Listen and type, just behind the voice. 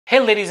Hey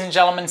ladies and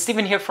gentlemen,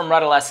 Steven here from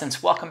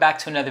Redolessence. Welcome back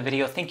to another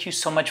video. Thank you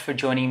so much for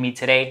joining me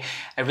today.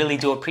 I really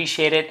do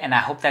appreciate it, and I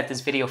hope that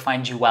this video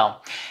finds you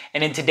well.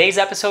 And in today's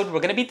episode, we're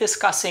going to be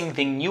discussing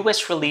the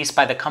newest release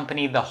by the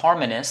company, the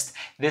Harmonist.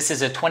 This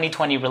is a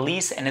 2020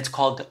 release and it's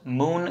called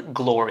Moon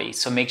Glory,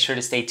 so make sure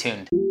to stay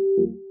tuned.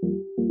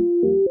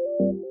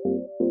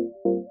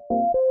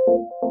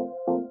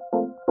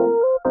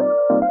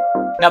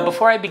 Now,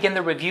 before I begin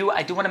the review,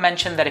 I do want to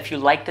mention that if you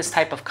like this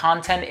type of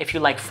content, if you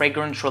like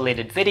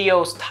fragrance-related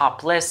videos,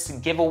 top lists,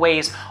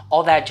 giveaways,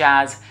 all that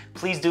jazz,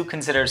 please do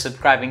consider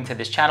subscribing to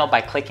this channel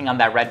by clicking on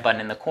that red button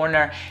in the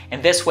corner.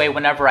 And this way,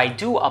 whenever I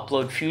do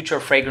upload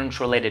future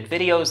fragrance-related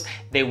videos,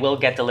 they will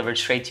get delivered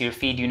straight to your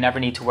feed. You never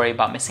need to worry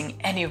about missing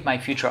any of my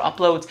future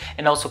uploads.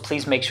 And also,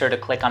 please make sure to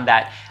click on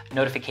that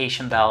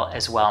notification bell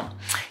as well.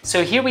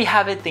 So here we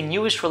have it, the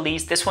newest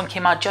release. This one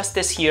came out just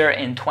this year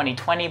in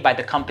 2020 by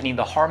the company,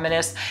 the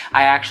Harmonist.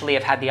 I actually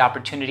have had the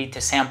opportunity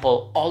to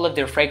sample all of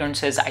their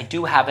fragrances. I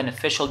do have an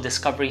official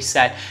discovery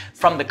set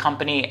from the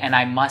company, and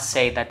I must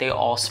say that they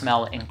all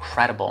smell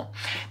incredible.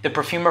 The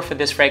perfumer for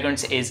this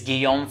fragrance is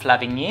Guillaume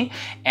Flavigny,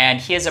 and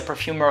he is a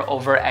perfumer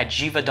over at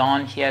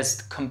Givaudan. He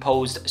has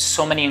composed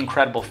so many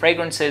incredible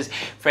fragrances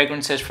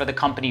for the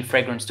company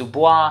Fragrance du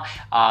Bois,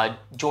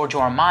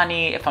 Giorgio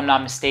Armani, if I'm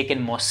not mistaken,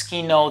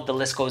 Moschino, the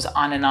list goes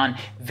on and on.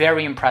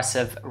 Very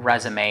impressive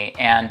resume,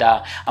 and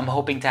I'm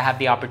hoping to have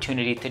the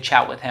opportunity to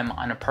chat with him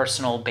on a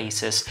personal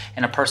basis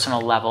and a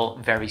personal level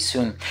very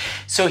soon.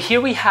 So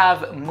here we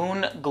have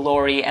Moon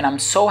Glory, and I'm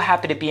so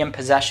happy to be in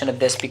possession of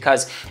this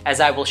because, as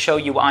I will show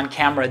you on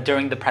camera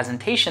during the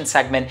presentation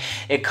segment,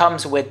 it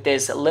comes with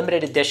this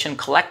limited edition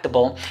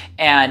collectible,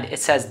 and it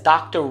says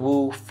Dr.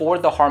 Wu for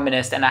the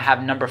Harmonist, and I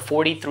have number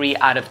 43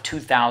 out of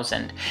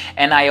 2000.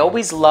 And I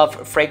always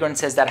love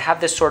fragrances that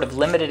have this sort of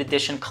limited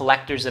edition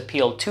collector's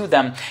appeal to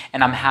them,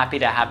 and I'm happy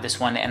to have this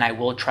one, and I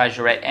will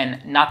treasure it.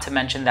 And not to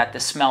mention that the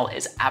smell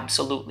is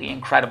absolutely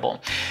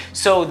incredible.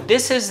 So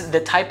this is the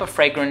type of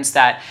fragrance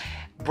that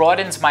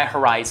broadens my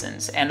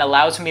horizons and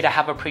allows me to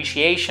have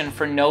appreciation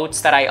for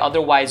notes that I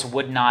otherwise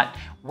would not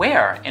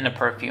wear in a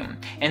perfume.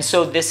 And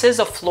so this is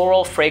a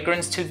floral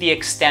fragrance to the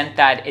extent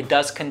that it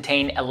does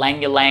contain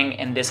ylang-ylang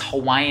and this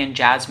Hawaiian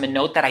jasmine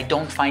note that I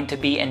don't find to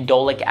be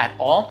indolic at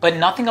all. But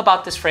nothing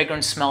about this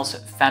fragrance smells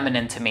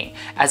feminine to me.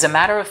 As a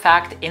matter of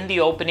fact, in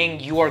the opening,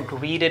 you are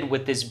greeted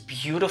with this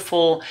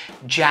beautiful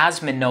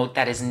jasmine note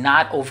that is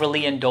not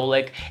overly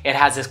indolic. It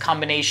has this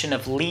combination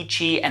of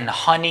lychee and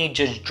honey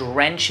just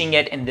drenching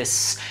it in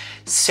this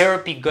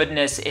syrupy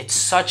goodness. It's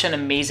such an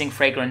amazing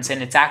fragrance,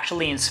 and it's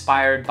actually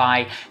inspired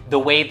by the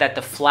way that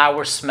the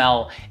flowers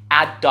smell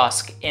at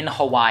dusk in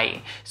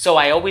Hawaii. So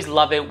I always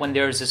love it when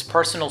there's this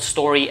personal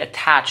story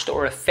attached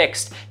or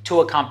affixed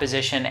to a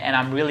composition, and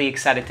I'm really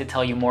excited to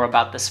tell you more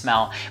about the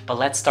smell. But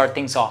let's start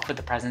things off with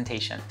the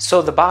presentation.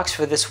 So the box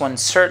for this one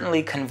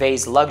certainly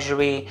conveys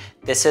luxury.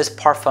 This is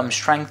Parfum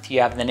Strength.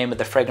 You have the name of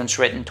the fragrance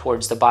written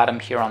towards the bottom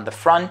here on the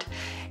front.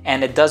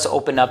 And it does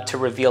open up to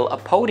reveal a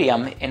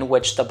podium in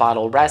which the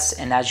bottle rests.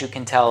 And as you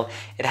can tell,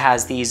 it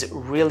has these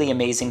really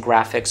amazing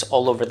graphics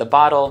all over the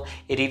bottle.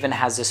 It even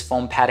has this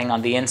foam padding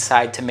on the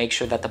inside to make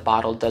sure that the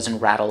bottle doesn't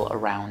rattle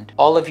around.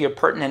 All of your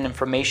pertinent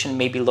information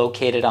may be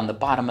located on the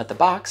bottom of the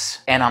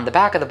box. And on the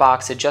back of the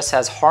box, it just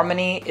says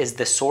harmony is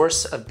the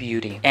source of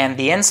beauty. And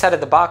the inside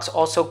of the box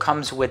also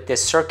comes with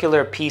this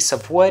circular piece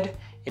of wood.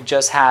 It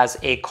just has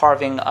a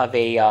carving of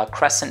a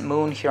crescent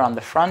moon here on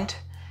the front.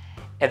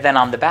 And then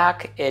on the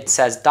back, it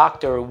says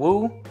Dr.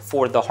 Wu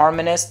for the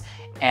Harmonist,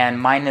 and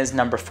mine is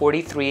number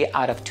 43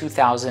 out of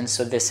 2000,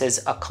 so this is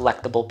a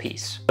collectible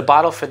piece. The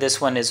bottle for this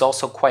one is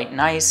also quite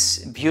nice,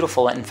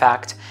 beautiful in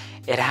fact.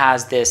 It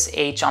has this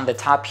H on the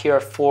top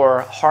here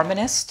for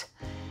Harmonist,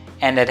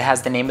 and it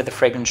has the name of the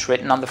fragrance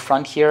written on the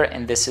front here,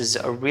 and this is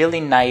a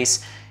really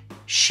nice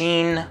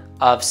sheen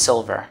of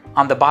silver.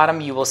 On the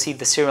bottom, you will see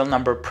the serial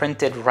number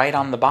printed right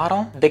on the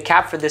bottle. The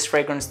cap for this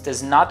fragrance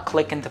does not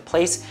click into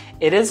place.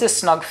 It is a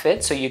snug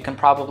fit, so you can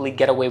probably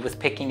get away with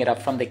picking it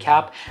up from the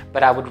cap,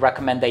 but I would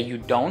recommend that you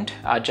don't,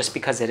 just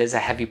because it is a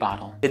heavy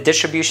bottle. The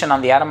distribution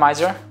on the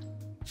atomizer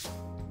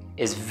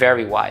is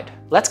very wide.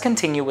 Let's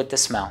continue with the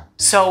smell.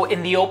 So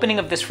in the opening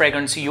of this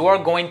fragrance, you are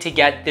going to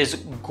get this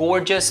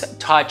gorgeous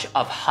touch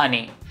of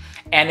honey.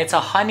 And it's a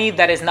honey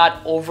that is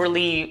not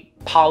overly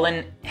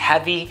pollen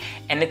heavy,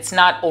 and it's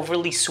not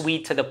overly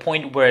sweet to the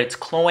point where it's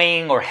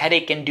cloying or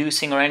headache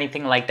inducing or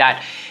anything like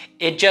that.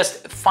 It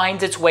just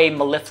finds its way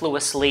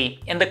mellifluously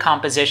in the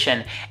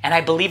composition, and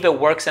I believe it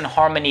works in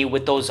harmony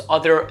with those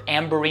other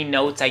ambery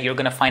notes that you're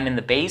gonna find in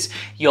the base.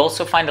 You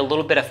also find a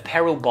little bit of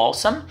Peru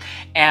balsam,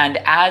 and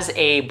as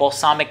a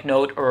balsamic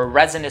note or a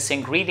resinous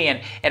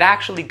ingredient, it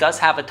actually does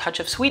have a touch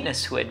of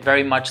sweetness to it,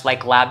 very much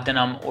like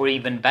labdanum or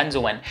even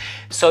benzoin.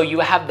 So you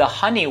have the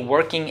honey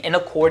working in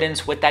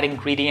accordance with that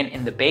ingredient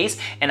in the base,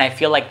 and I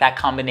feel like that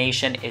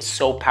combination is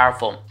so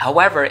powerful.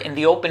 However, in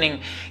the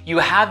opening, you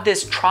have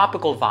this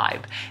tropical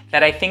vibe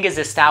that I think is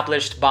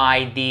established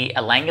by the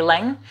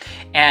ylang-ylang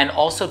and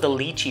also the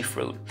lychee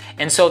fruit.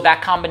 And so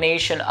that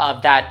combination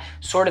of that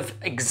sort of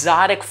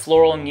exotic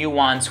floral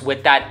nuance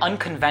with that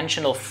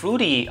unconventional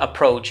fruity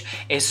approach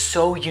is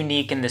so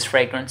unique in this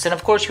fragrance. And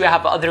of course, you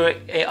have other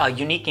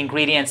unique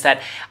ingredients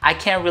that I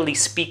can't really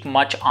speak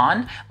much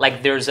on.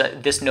 Like there's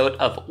this note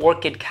of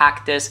orchid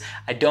cactus.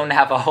 I don't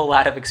have a whole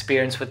lot of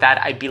experience with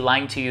that. I'd be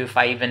lying to you if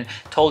I even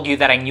told you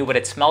that I knew what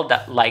it smelled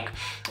like.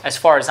 As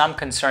far as I'm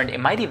concerned, it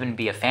might even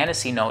be a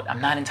fantasy note.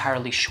 I'm not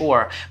entirely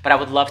sure, but I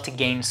would love to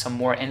gain some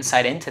more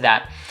insight into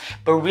that.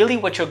 But really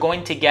what you're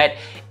going to get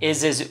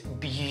is this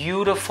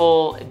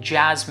beautiful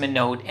jasmine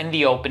note in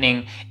the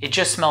opening. It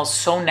just smells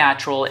so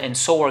natural and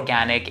so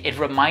organic. It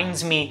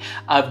reminds me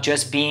of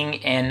just being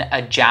in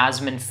a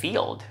jasmine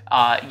field,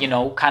 you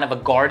know, kind of a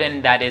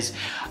garden that is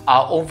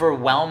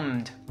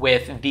overwhelmed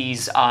with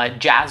these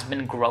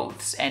jasmine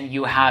growths, and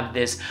you have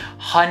this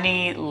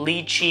honey,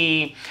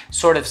 lychee,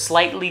 sort of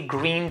slightly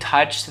green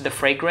touch to the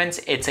fragrance.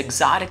 It's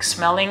exotic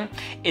smelling,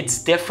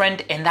 it's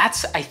different, and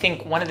that's, I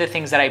think, one of the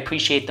things that I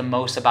appreciate the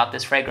most about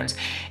this fragrance.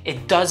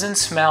 It doesn't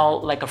smell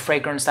like a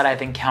fragrance that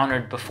I've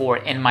encountered before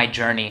in my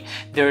journey.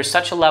 There's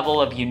such a level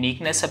of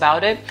uniqueness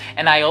about it,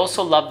 and I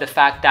also love the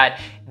fact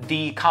that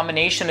the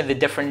combination of the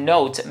different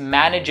notes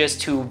manages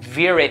to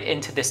veer it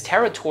into this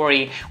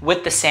territory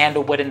with the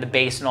sandalwood and the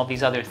base and all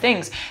these other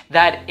things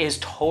that is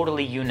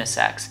totally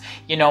unisex.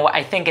 You know,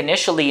 I think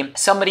initially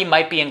somebody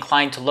might be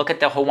inclined to look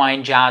at the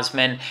Hawaiian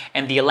jasmine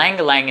and the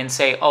ylang-ylang and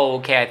say, oh,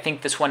 okay, I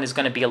think this one is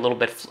going to be a little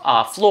bit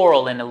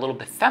floral and a little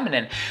bit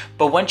feminine.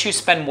 But once you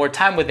spend more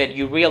time with it,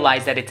 you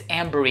realize that it's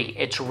ambery,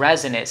 it's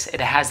resinous, it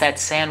has that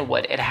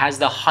sandalwood, it has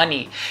the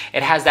honey,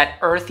 it has that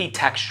earthy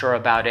texture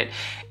about it.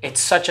 It's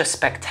such a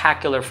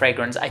spectacular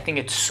fragrance. I think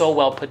it's so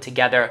well put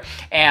together.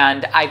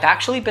 And I've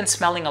actually been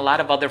smelling a lot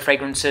of other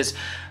fragrances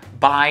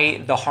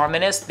by the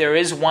Harmonist. There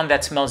is one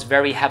that smells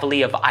very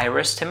heavily of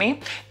iris to me.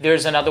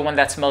 There's another one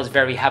that smells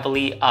very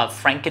heavily of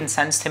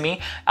frankincense to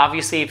me.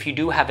 Obviously, if you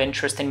do have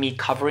interest in me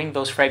covering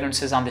those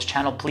fragrances on this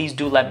channel, please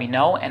do let me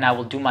know, and I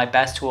will do my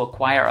best to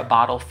acquire a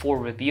bottle for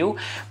review.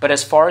 But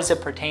as far as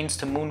it pertains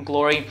to Moon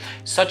Glory,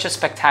 such a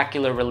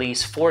spectacular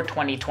release for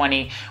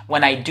 2020.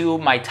 When I do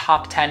my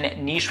top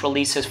 10 niche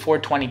releases for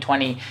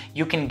 2020,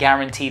 you can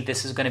guarantee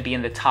this is going to be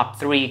in the top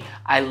 3.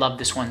 I love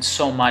this one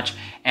so much,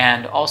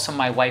 and also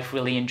my wife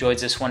really enjoys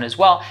this one as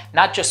well.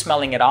 Not just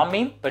smelling it on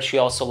me, but she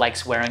also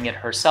likes wearing it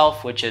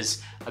herself, which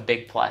is a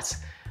big plus.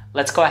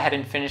 Let's go ahead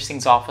and finish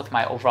things off with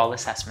my overall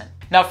assessment.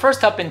 Now,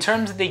 first up, in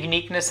terms of the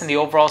uniqueness and the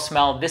overall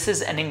smell, this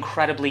is an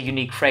incredibly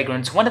unique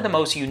fragrance. One of the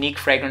most unique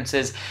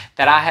fragrances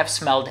that I have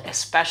smelled,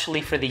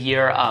 especially for the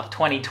year of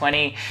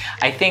 2020.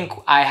 I think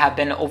I have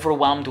been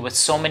overwhelmed with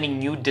so many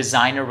new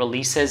designer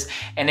releases,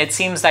 and it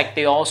seems like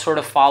they all sort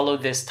of follow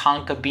this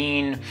tonka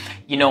bean,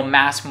 you know,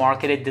 mass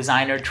marketed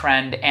designer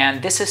trend.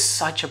 And this is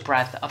such a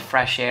breath of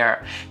fresh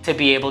air to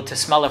be able to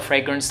smell a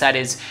fragrance that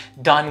is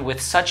done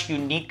with such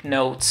unique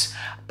notes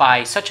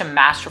by such a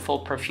masterful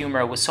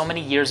perfumer with so many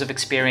years of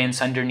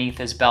experience underneath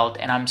his belt,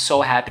 and I'm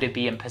so happy to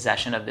be in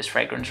possession of this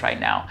fragrance right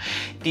now.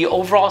 The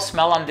overall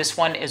smell on this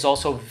one is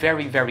also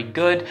very, very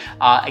good.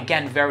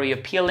 Again, very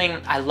appealing.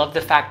 I love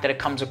the fact that it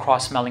comes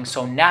across smelling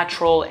so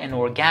natural and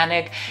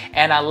organic,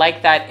 and I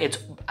like that it's,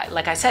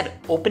 like I said,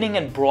 opening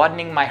and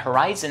broadening my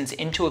horizons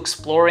into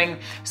exploring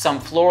some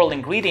floral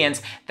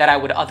ingredients that I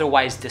would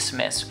otherwise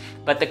dismiss.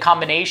 But the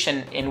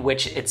combination in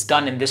which it's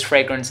done in this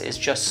fragrance is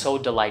just so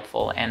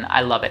delightful, and I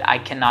love it. I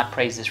cannot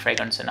praise this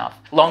fragrance enough.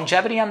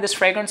 Longevity on this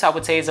fragrance, I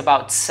would say, is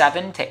about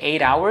 7 to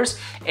 8 hours.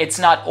 It's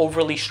not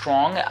overly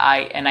strong,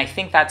 and I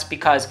think that's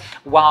because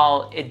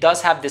while it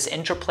does have this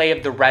interplay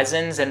of the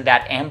resins and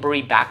that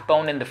ambery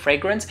backbone in the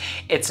fragrance,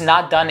 it's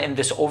not done in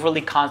this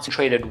overly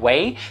concentrated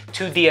way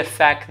to the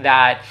effect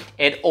that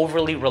it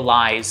overly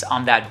relies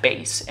on that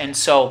base. And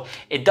so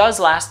it does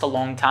last a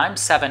long time,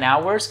 7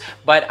 hours,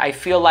 but I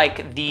feel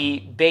like the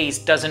base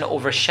doesn't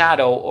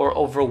overshadow or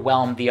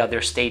overwhelm the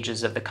other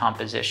stages of the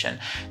composition.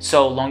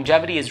 So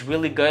longevity is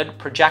really good.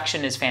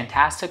 Projection is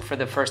fantastic for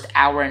the first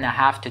hour and a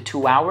half to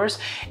 2 hours.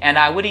 And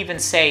I would even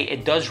say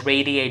it does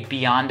radiate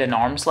beyond an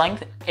arm's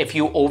length if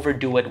you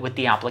overdo it with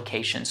the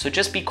application. So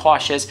just be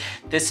cautious.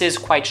 This is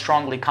quite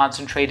strongly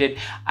concentrated.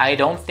 I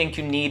don't think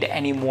you need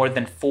any more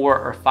than 4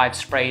 or 5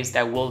 sprays.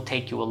 That will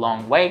take you a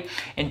long way.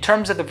 In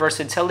terms of the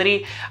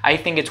versatility, I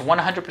think it's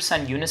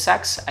 100%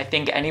 unisex. I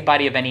think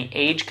anybody of any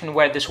age can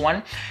wear this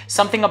one.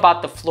 Something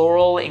about the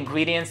floral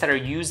ingredients that are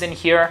used in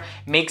here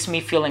makes me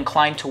feel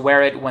inclined to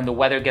wear it when the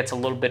weather gets a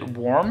little bit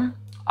warm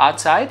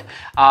outside,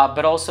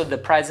 but also the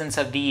presence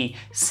of the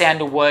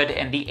sandalwood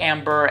and the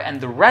amber and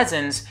the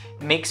resins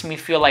makes me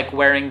feel like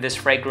wearing this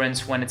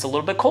fragrance when it's a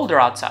little bit colder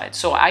outside.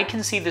 So I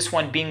can see this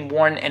one being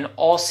worn in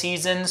all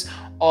seasons,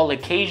 all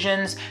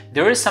occasions.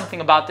 There is something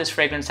about this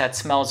fragrance that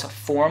smells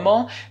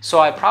formal, so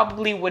I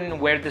probably wouldn't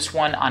wear this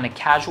one on a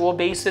casual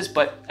basis,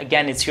 but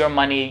again, it's your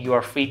money. You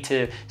are free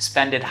to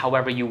spend it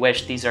however you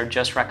wish. These are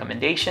just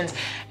recommendations.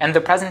 And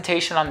the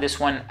presentation on this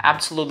one,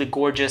 absolutely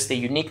gorgeous. The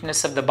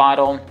uniqueness of the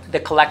bottle, the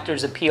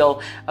collector's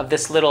appeal of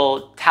this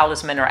little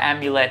talisman or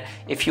amulet,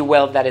 if you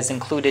will, that is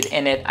included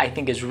in it, I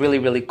think is really,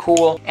 really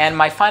cool. And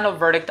my final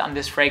verdict on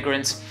this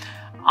fragrance,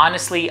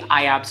 honestly,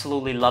 I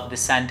absolutely love the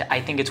scent.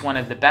 I think it's one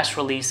of the best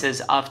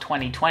releases of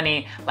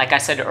 2020. Like I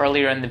said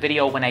earlier in the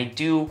video, when I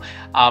do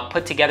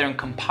put together and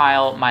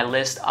compile my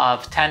list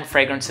of 10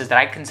 fragrances that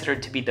I consider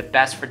to be the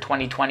best for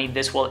 2020,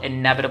 this will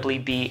inevitably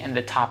be in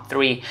the top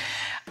 3.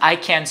 I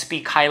can't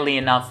speak highly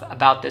enough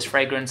about this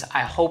fragrance.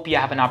 I hope you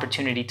have an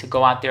opportunity to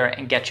go out there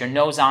and get your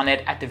nose on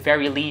it. At the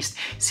very least,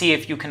 see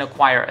if you can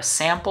acquire a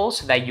sample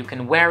so that you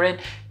can wear it,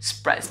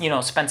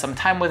 spend some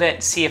time with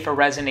it, see if it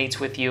resonates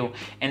with you,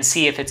 and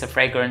see if it's a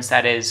fragrance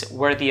that is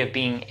worthy of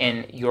being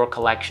in your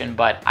collection.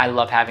 But I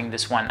love having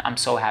this one. I'm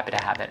so happy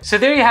to have it. So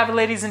there you have it,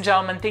 ladies and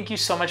gentlemen. Thank you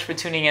so much for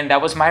tuning in.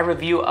 That was my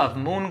review of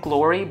Moon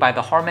Glory by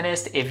the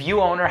Harmonist. If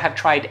you own or have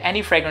tried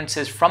any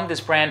fragrances from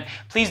this brand,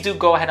 please do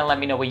go ahead and let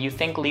me know what you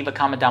think. Leave a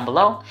comment down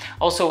below.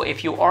 Also,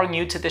 if you are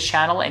new to this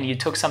channel and you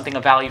took something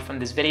of value from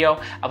this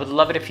video, I would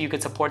love it if you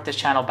could support this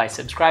channel by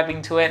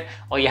subscribing to it.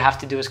 All you have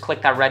to do is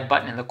click that red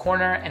button in the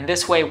corner, and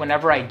this way,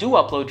 whenever I do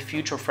upload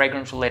future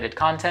fragrance related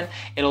content,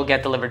 it'll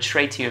get delivered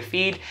straight to your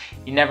feed.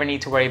 You never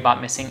need to worry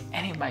about missing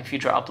any of my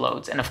future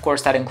uploads. And of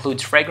course, that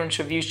includes fragrance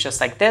reviews just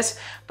like this,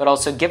 but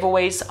also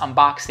giveaways,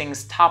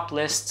 unboxings, top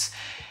lists,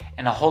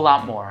 and a whole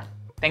lot more.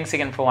 Thanks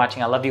again for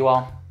watching. I love you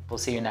all. We'll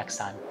see you next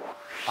time.